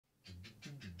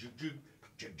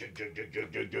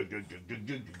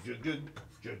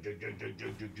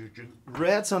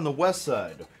Rats on the west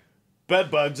side.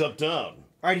 Bedbugs uptown.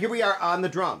 All right, here we are on the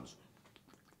drums.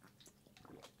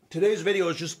 Today's video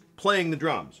is just playing the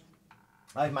drums.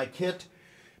 I have my kit,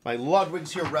 my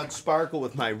Ludwig's here, red sparkle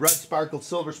with my red sparkle,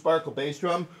 silver sparkle bass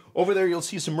drum. Over there you'll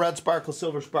see some red sparkle,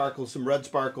 silver sparkle, some red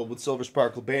sparkle with silver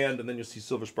sparkle band, and then you'll see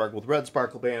silver sparkle with red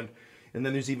sparkle band, and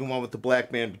then there's even one with the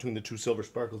black band between the two silver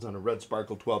sparkles on a red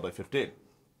sparkle 12 by 15.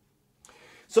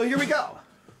 So here we go.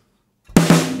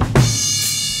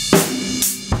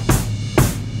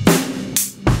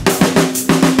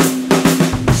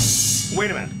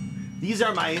 Wait a minute. These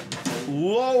are my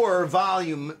lower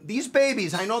volume. These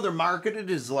babies, I know they're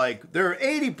marketed as like, they're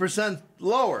 80%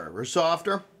 lower or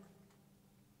softer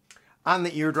on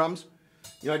the eardrums.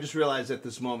 You know, I just realized at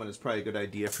this moment it's probably a good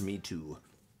idea for me to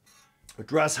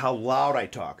address how loud I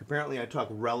talk. Apparently I talk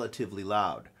relatively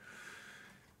loud.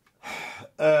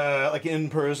 Like in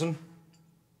person.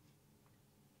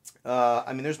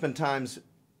 I mean, there's been times,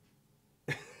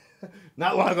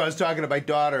 not long ago I was talking to my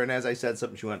daughter, and as I said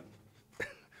something, she went,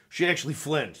 she actually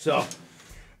flinched. So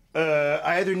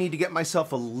I either need to get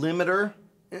myself a limiter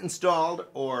installed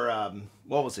or, well,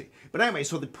 we'll see. But anyway,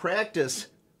 so the practice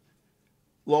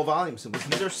low volume cymbals,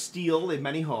 these are steel, they have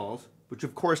many holes, which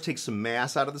of course takes some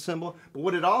mass out of the cymbal. But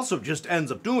what it also just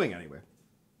ends up doing anyway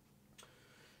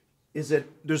is that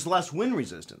there's less wind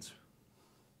resistance.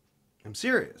 I'm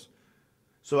serious.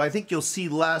 So I think you'll see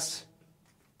less,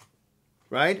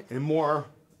 right? And more,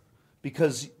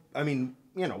 because, I mean,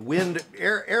 you know, wind,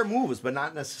 air moves, but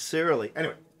not necessarily.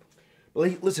 Anyway,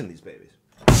 listen to these babies.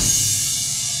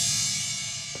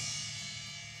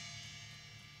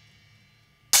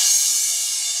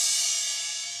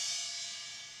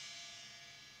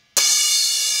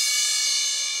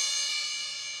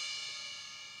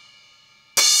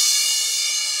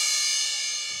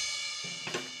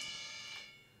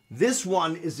 This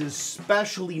one is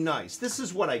especially nice. This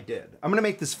is what I did. I'm going to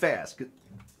make this fast.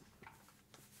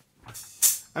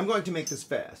 I'm going to make this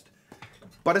fast.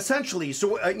 But essentially,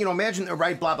 so, you know, imagine,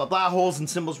 right, blah, blah, blah, holes and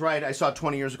cymbals, right? I saw it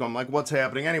 20 years ago. I'm like, what's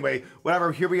happening? Anyway,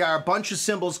 whatever, here we are. A bunch of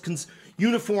cymbals,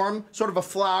 uniform, sort of a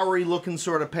flowery looking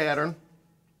sort of pattern.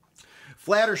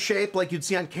 Flatter shape like you'd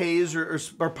see on K's or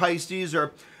Pisces.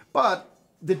 But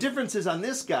the difference is on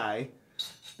this guy,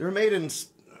 they're made in,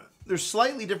 they're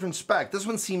slightly different spec. This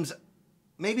one seems,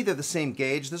 maybe they're the same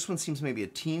gauge. This one seems maybe a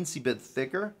teensy bit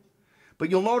thicker. But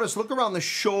you'll notice, look around the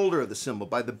shoulder of the cymbal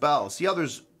by the bell. See how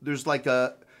there's like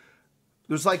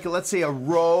let's say a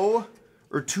row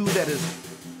or two that is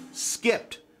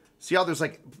skipped. See how there's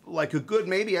like a good,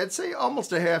 maybe I'd say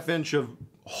almost a ½ inch of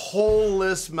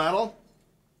holeless metal.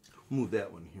 Move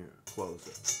that one here, close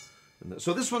it.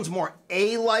 So this one's more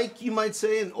A-like, you might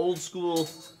say, in old school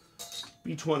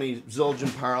B20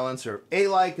 Zildjian parlance, or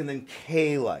A-like and then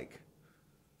K-like.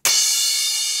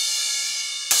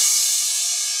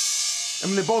 I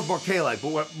mean, they're both more K-like,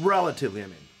 but what relatively, I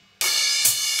mean.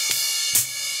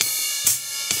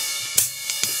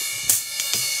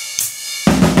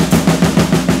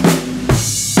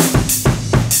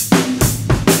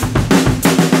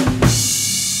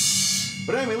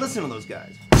 But anyway, listen to those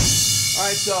guys. All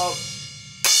right, so,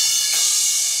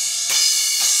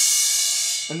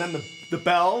 and then the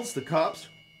bells, the cups.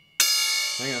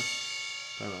 Hang on,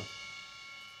 hold on.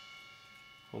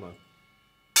 Hold on.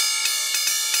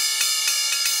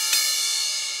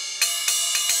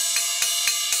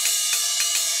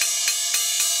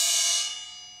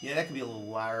 Yeah, that could be a little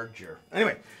larger.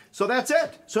 Anyway, so that's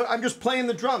it. So I'm just playing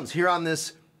the drums here on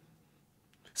this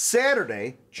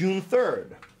Saturday, June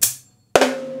 3rd.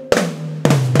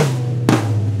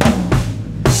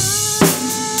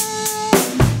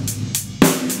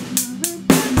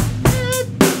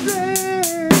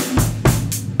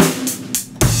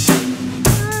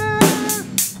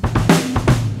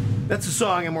 That's the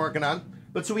song I'm working on.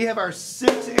 But so we have our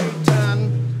 6, 8,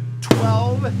 10,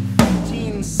 12,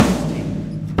 15, 16.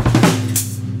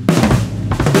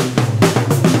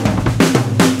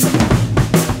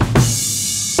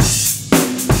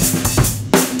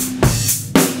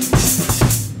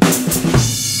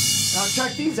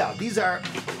 Check these out. These are,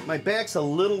 my back's a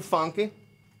little funky,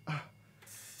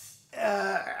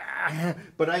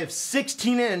 but I have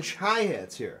 16-inch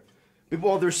hi-hats here.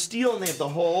 Well, they're steel and they have the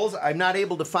holes. I'm not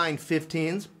able to find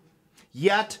 15s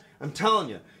yet. I'm telling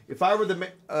you, if I were the,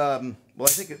 well,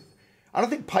 I don't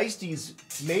think Pisces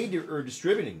made or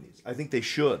distributing these. I think they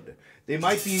should. They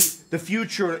might be the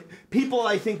future. People,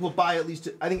 I think, will buy at least,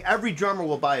 I think every drummer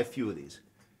will buy a few of these.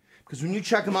 Because when you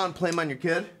check them out and play them on your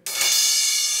kid,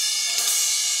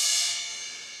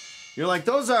 you're like,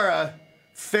 those are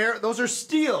Fair, those are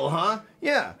steel, huh?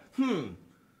 Yeah.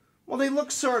 Well, they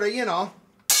look sort of, you know,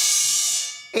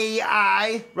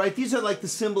 AI, right? These are like the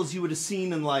symbols you would have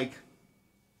seen in like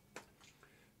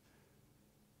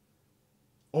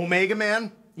Omega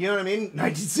Man, you know what I mean?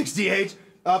 1968.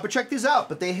 But check these out.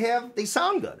 But they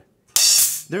sound good.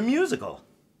 They're musical.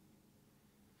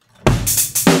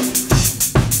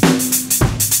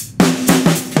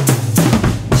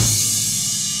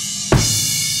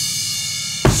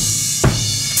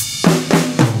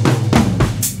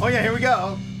 Oh yeah, here we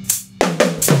go.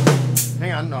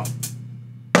 Hang on, no.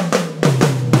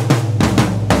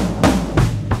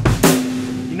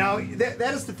 You know,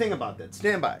 that is the thing about that.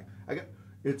 Stand by.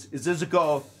 Does it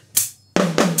go?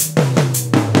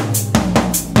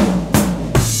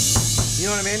 You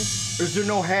know what I mean? Or is there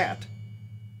no hat?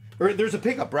 Or there's a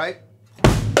pickup, right?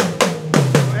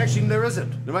 Actually, there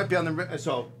isn't. There might be on the...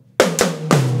 So, all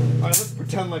right, let's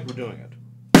pretend like we're doing it.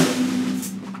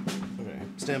 Okay,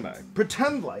 stand by.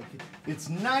 Pretend like it's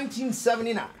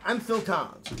 1979. I'm Phil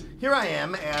Collins. Here I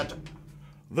am at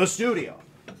the studio.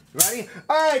 Ready?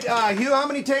 All right, Hugh, how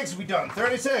many takes have we done?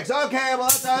 36. Okay, well,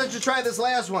 let's just try this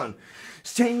last one.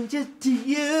 Stranger to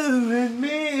you and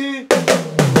me.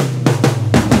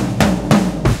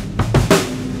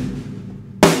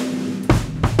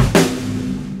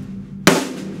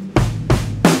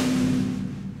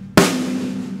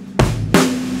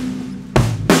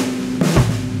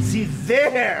 See,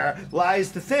 there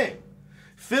lies the thing.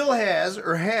 Phil has,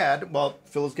 or had, well,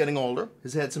 Phil is getting older,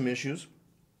 has had some issues.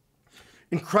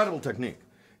 Incredible technique.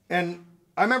 And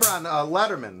I remember on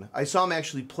Letterman, I saw him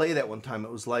actually play that one time.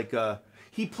 It was like,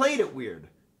 he played it weird.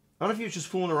 I don't know if he was just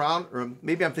fooling around, or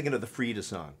maybe I'm thinking of the Frida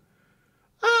song.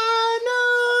 I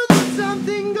know there's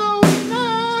something going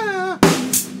on.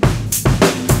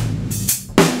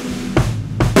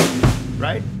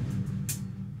 Right?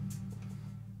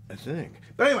 I think.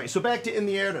 But anyway, so back to In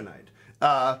the Air Tonight.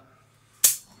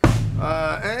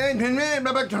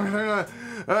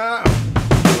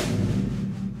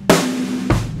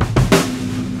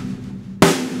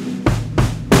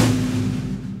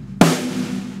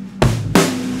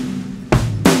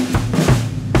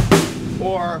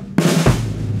 Or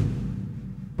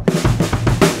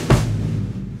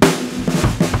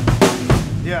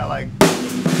yeah, like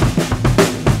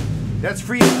that's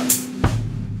Frida,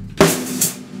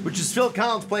 which is Phil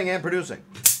Collins playing and producing.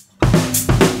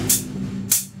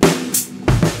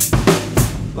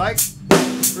 Like,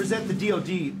 or is that the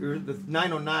DOD or the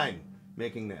 909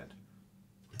 making that?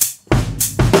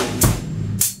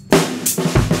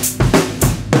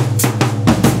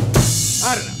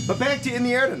 I don't know. But back to In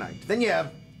the Air Tonight. Then you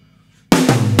have,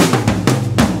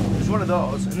 there's one of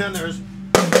those, and then there's,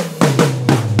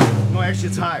 no, actually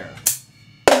it's higher.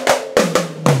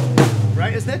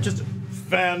 Right? Isn't that just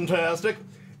fantastic?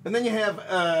 And then you have,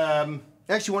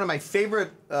 actually one of my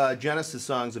favorite Genesis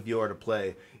songs of yours to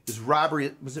play is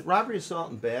Robbery, was it Robbery, Assault,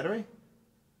 and Battery?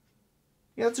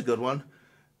 Yeah, that's a good one.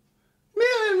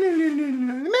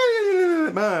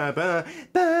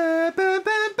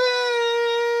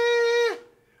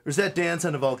 Or is that Dance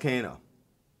on a Volcano?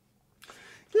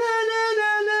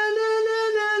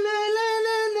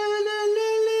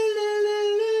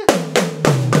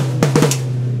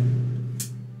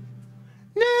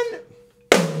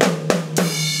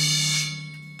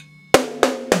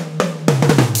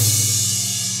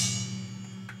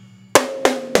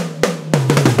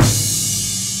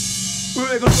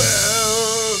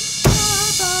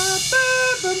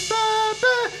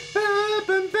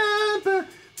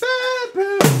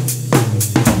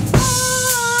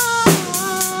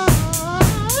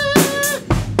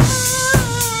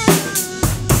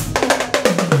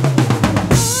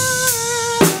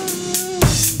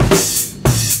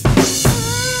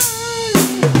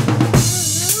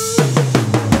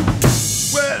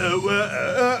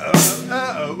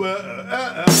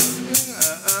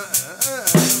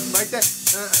 Like that.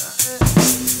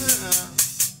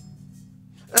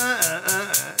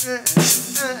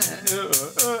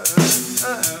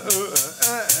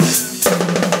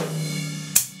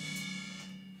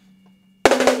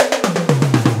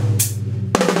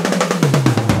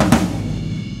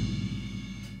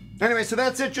 Anyway, so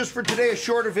that's it just for today, a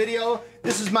shorter video.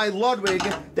 This is my Ludwig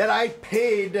that I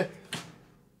paid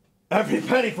every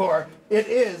penny for. It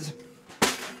is,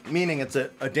 meaning it's a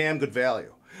damn good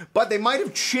value. But they might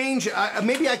have changed,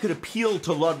 maybe I could appeal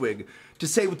to Ludwig to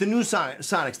say with the new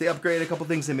Sonics, they upgraded a couple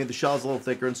things, they made the shells a little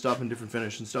thicker and stuff and different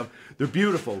finish and stuff. They're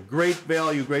beautiful, great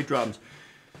value, great drums.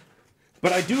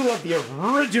 But I do love the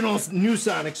original new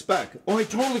Sonic spec. Oh, I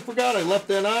totally forgot I left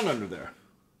that on under there.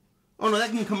 Oh no, that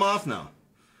can come off now.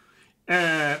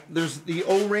 There's the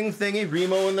O-ring thingy,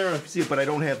 Remo in there. I see it, but I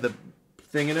don't have the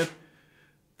thing in it.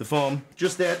 The foam.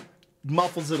 Just that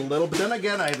muffles it a little. But then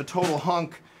again, I have a total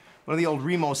hunk. One of the old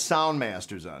Remo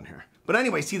Soundmasters on here. But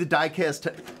anyway, see the die-cast...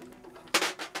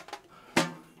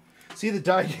 See the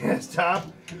die-cast top?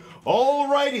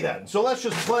 Alrighty then. So let's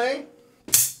just play.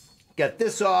 Get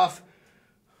this off.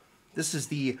 This is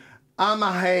the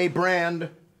Yamaha brand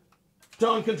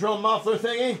tone control muffler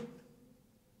thingy.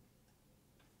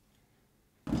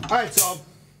 Alright, so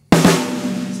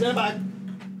stand by.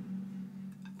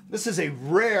 This is a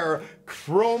rare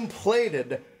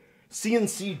chrome-plated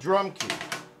CNC drum key.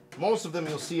 Most of them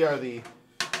you'll see are the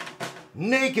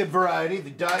naked variety.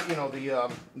 They're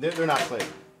not plated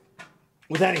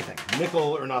with anything,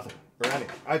 nickel or nothing or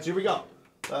anything. All right, so here we go.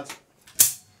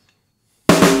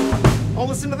 Oh,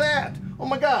 listen to that! Oh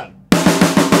my God!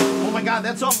 Oh my God,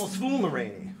 that's almost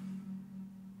Foolery.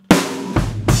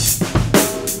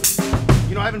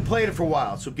 You know, I haven't played it for a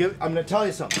while, so I'm going to tell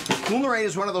you something. Foolery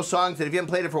is one of those songs that if you haven't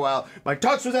played it for a while, my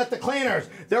touch was at the cleaners.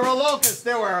 There were locusts.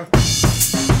 There were.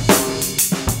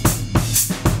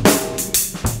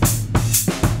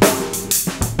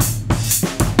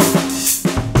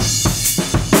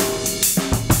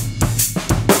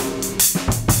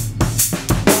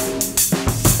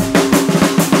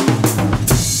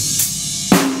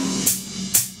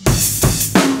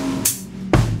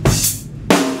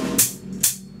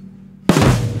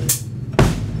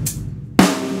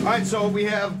 Alright, so we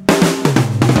have,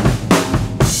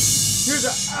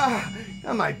 here's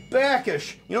on my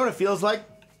backish. You know what it feels like?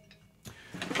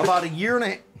 About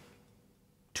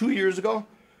 2 years ago,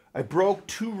 I broke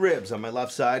 2 ribs on my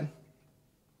left side.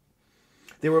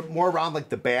 They were more around like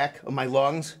the back of my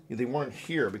lungs. They weren't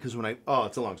here because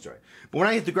it's a long story. But when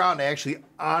I hit the ground, I actually,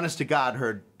 honest to God,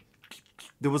 heard,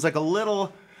 there was like a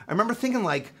little, I remember thinking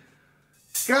like,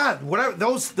 God, whatever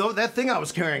that thing I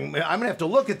was carrying, I'm gonna have to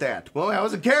look at that. Well, I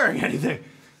wasn't carrying anything.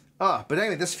 But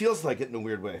anyway, this feels like it in a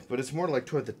weird way, but it's more like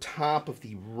toward the top of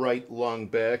the right lung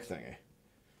back thingy.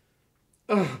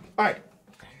 All right.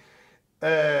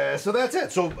 So that's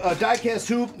it. So die-cast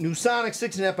hoop, new Sonic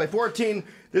 6.5 by 14.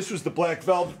 This was the black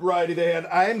velvet variety they had.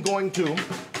 I'm going to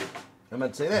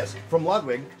say this from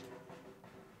Ludwig.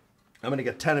 I'm gonna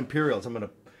get 10 Imperials. I'm gonna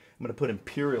put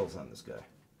Imperials on this guy.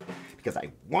 Because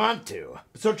I want to.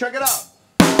 So check it out.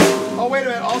 Oh, wait a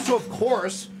minute. Also, of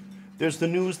course, there's the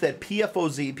news that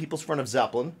PFOZ, People's Front of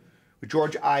Zeppelin, with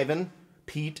George, Ivan,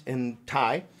 Pete, and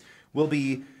Ty, will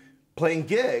be playing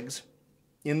gigs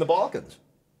in the Balkans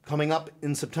coming up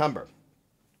in September.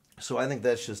 So I think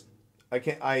that's just, I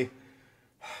think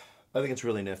it's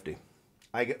really nifty.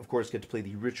 I, of course, get to play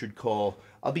the Richard Cole.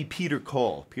 I'll be Peter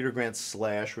Cole. Peter Grant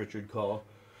 / Richard Cole.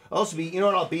 I'll also be, you know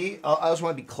what I'll be? I also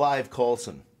want to be Clive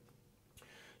Colson.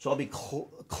 So I'll be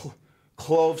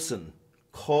Colgrant.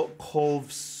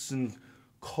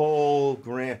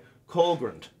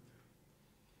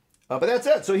 But that's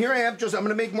it. So here I am. I'm going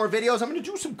to make more videos. I'm going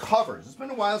to do some covers. It's been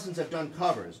a while since I've done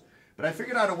covers. But I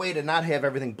figured out a way to not have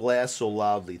everything blast so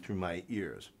loudly through my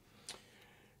ears.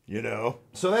 You know?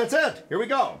 So that's it. Here we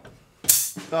go.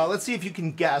 Let's see if you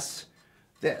can guess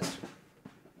this.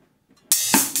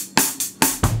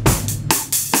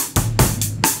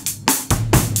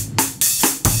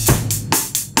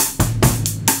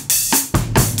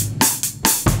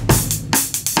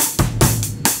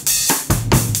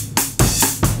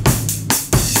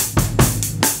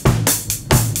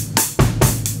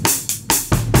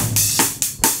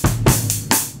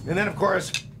 And then, of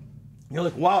course, you're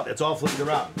like, wow, that's all flipped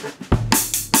around.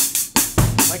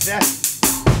 Like that.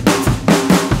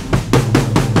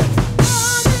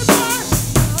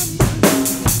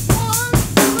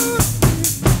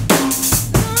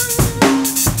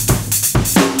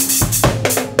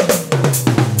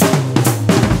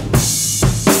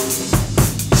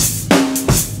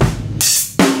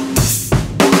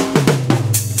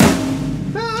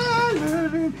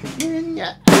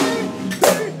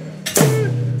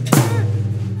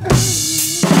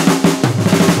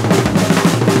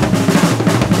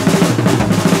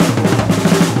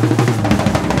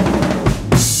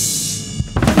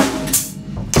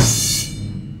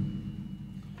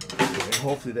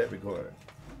 Hopefully that recorded.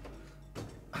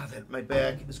 That my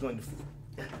back is going to.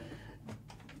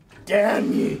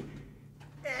 Damn you!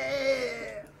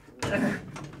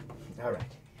 All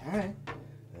right,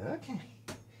 okay.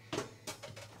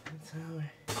 That's how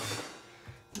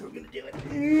we're gonna do it.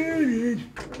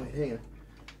 Wait, hang on.